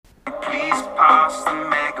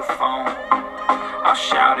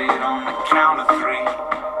shout it on the count of three.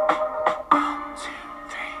 1, 2,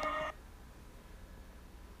 3.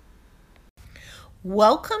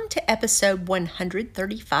 Welcome to episode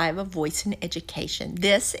 135 of Voice in Education.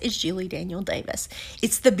 This is Julie Daniel Davis.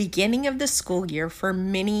 It's the beginning of the school year for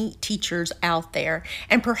many teachers out there,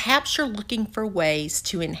 and perhaps you're looking for ways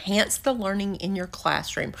to enhance the learning in your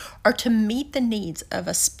classroom or to meet the needs of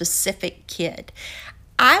a specific kid.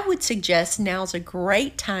 I would suggest now's a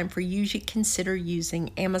great time for you to consider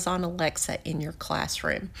using Amazon Alexa in your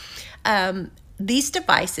classroom. These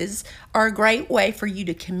devices are a great way for you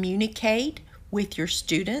to communicate with your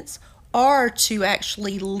students or to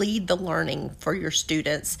actually lead the learning for your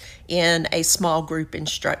students in a small group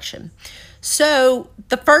instruction. So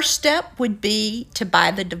the first step would be to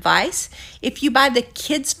buy the device. If you buy the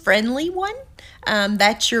kids-friendly one,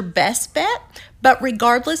 that's your best bet. But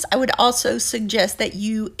regardless, I would also suggest that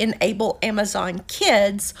you enable Amazon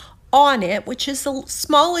Kids on it, which is a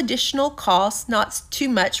small additional cost, not too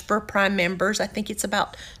much for Prime members. I think it's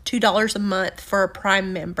about $2 a month for a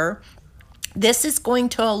Prime member. This is going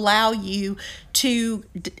to allow you to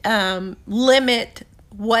limit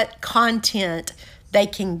what content they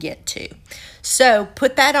can get to. So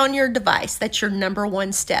put that on your device. That's your number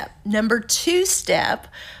one step. Number two step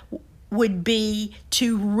would be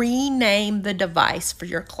to rename the device for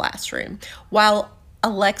your classroom. While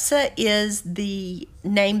Alexa is the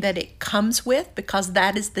name that it comes with, because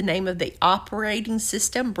that is the name of the operating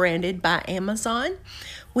system branded by Amazon,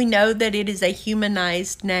 we know that it is a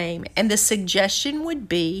humanized name, and the suggestion would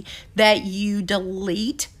be that you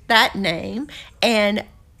delete that name and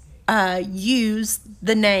use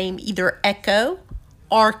the name either Echo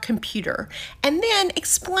or Computer, and then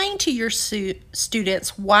explain to your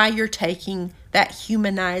students why you're taking that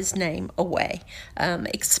humanized name away.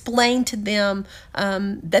 Explain to them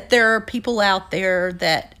that there are people out there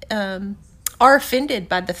that are offended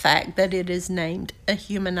by the fact that it is named a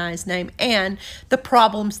humanized name and the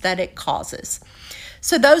problems that it causes.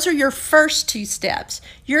 So those are your first two steps.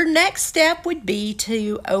 Your next step would be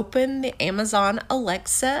to open the Amazon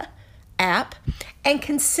Alexa app and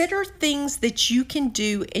consider things that you can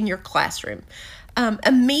do in your classroom.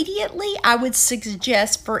 Immediately, I would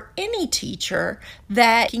suggest for any teacher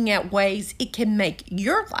that looking at ways it can make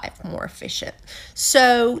your life more efficient.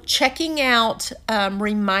 So checking out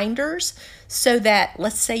reminders so that,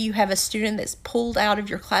 let's say you have a student that's pulled out of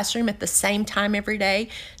your classroom at the same time every day,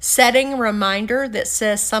 setting a reminder that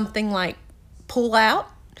says something like pull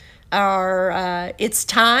out or it's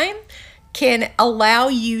time can allow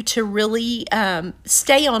you to really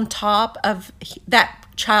stay on top of that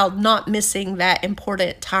child not missing that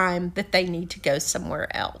important time that they need to go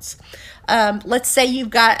somewhere else. Let's say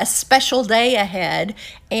you've got a special day ahead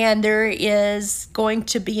and there is going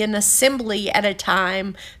to be an assembly at a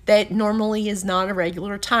time that normally is not a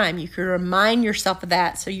regular time. You can remind yourself of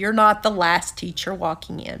that so you're not the last teacher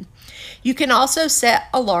walking in. You can also set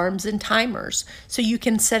alarms and timers. So you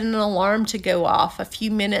can set an alarm to go off a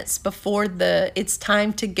few minutes before it's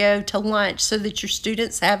time to go to lunch so that your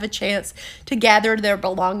students have a chance to gather their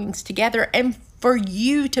belongings together and for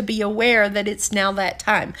you to be aware that it's now that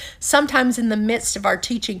time. Sometimes in the midst of our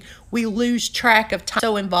teaching, we lose track of time,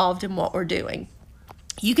 so involved in what we're doing.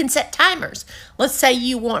 You can set timers. Let's say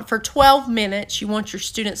you want for 12 minutes, you want your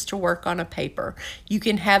students to work on a paper. You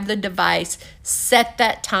can have the device set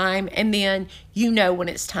that time and then you know when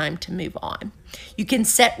it's time to move on. You can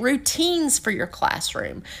set routines for your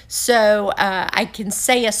classroom. So I can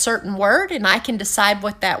say a certain word and I can decide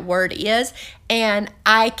what that word is, and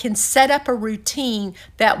I can set up a routine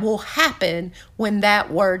that will happen when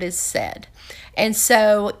that word is said. And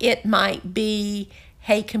so it might be,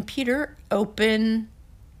 hey computer, open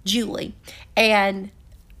Julie. And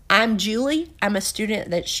I'm Julie. I'm a student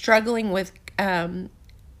that's struggling with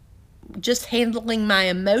just handling my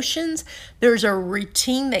emotions. There's a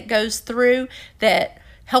routine that goes through that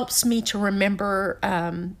helps me to remember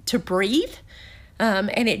to breathe.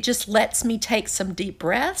 And it just lets me take some deep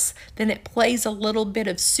breaths. Then it plays a little bit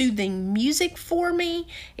of soothing music for me.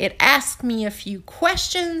 It asks me a few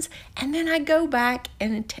questions, and then I go back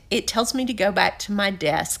and it tells me to go back to my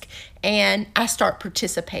desk and I start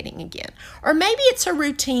participating again. Or maybe it's a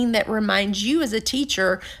routine that reminds you as a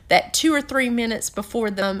teacher that 2 or 3 minutes before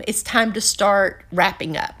it's time to start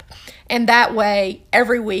wrapping up. And that way,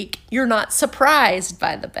 every week, you're not surprised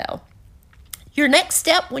by the bell. Your next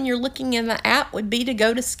step when you're looking in the app would be to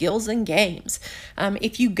go to skills and games.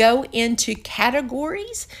 If you go into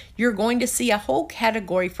categories, you're going to see a whole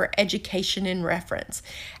category for education and reference.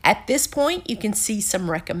 At this point, you can see some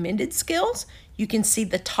recommended skills. You can see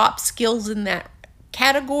the top skills in that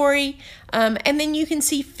category, and then you can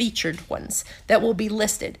see featured ones that will be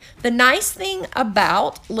listed. The nice thing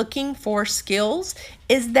about looking for skills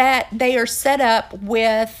is that they are set up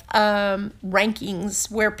with rankings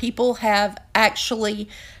where people have actually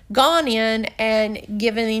gone in and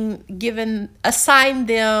assigned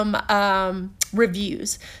them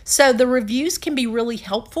reviews. So the reviews can be really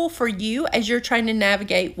helpful for you as you're trying to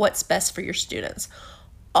navigate what's best for your students.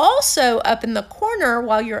 Also, up in the corner,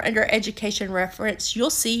 while you're under education reference, you'll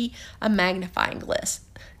see a magnifying glass.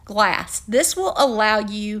 This will allow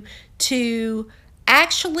you to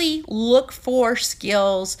actually look for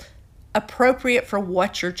skills appropriate for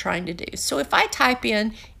what you're trying to do. So if I type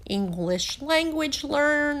in English language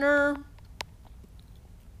learner,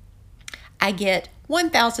 I get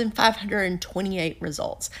 1,528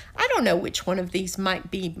 results. I don't know which one of these might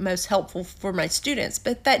be most helpful for my students,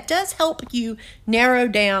 but that does help you narrow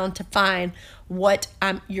down to find what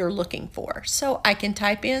you're looking for. So I can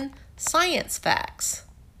type in science facts,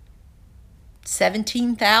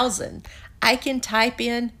 17,000. I can type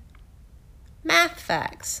in math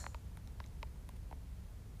facts,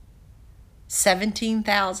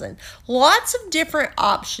 17,000. Lots of different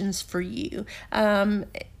options for you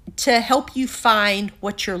to help you find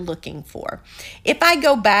what you're looking for. If I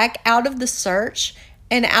go back out of the search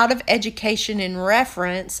and out of education and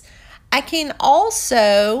reference, I can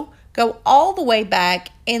also go all the way back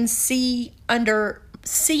and see under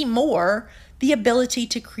See More the ability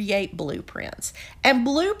to create blueprints. And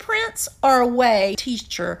blueprints are a way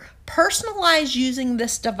teacher personalize using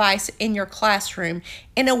this device in your classroom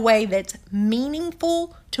in a way that's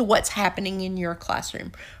meaningful to what's happening in your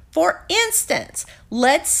classroom. For instance,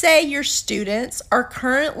 let's say your students are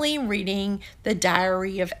currently reading The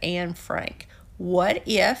Diary of Anne Frank. What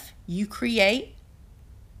if you create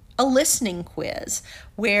a listening quiz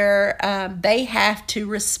where they have to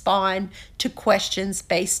respond to questions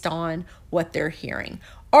based on what they're hearing?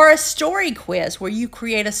 Or a story quiz where you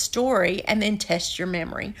create a story and then test your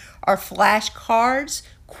memory. Or flashcards,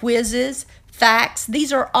 quizzes, facts.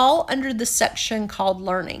 These are all under the section called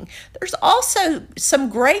learning. There's also some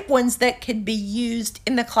great ones that could be used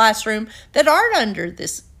in the classroom that aren't under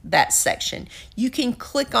that section. You can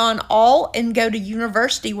click on all and go to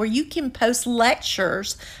university where you can post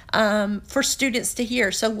lectures for students to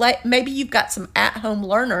hear. So maybe you've got some at-home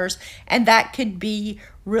learners and that could be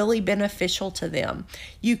really beneficial to them.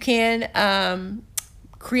 You can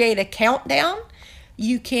create a countdown.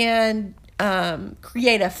 You can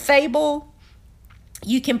create a fable.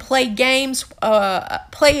 You can play games,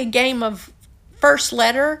 play a game of first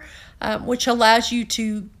letter, which allows you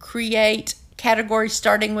to create categories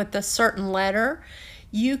starting with a certain letter.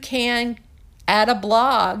 You can add a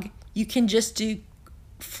blog. You can just do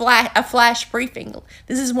a flash briefing.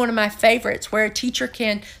 This is one of my favorites where a teacher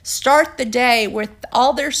can start the day with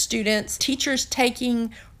all their students, teachers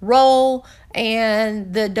taking roll,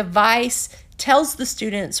 and the device tells the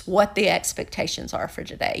students what the expectations are for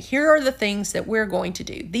today. Here are the things that we're going to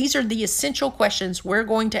do. These are the essential questions we're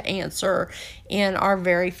going to answer in our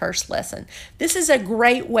very first lesson. This is a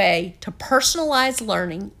great way to personalize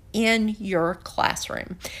learning in your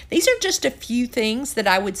classroom. These are just a few things that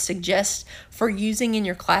I would suggest for using in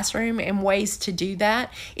your classroom and ways to do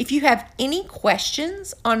that. If you have any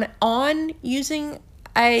questions on using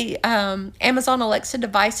a Amazon Alexa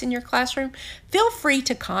device in your classroom, feel free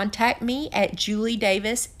to contact me at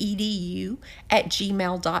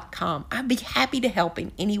juliedavisedu@gmail.com. I'd be happy to help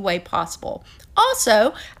in any way possible.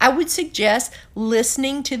 Also, I would suggest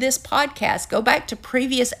listening to this podcast. Go back to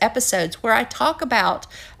previous episodes where I talk about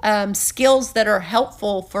skills that are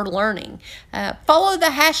helpful for learning. Follow the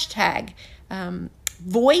hashtag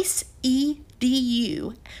VoiceEDU,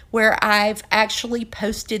 where I've actually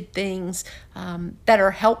posted things that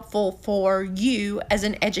are helpful for you as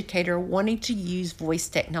an educator wanting to use voice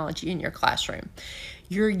technology in your classroom.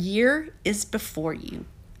 Your year is before you.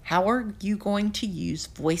 How are you going to use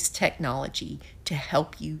voice technology to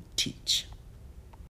help you teach?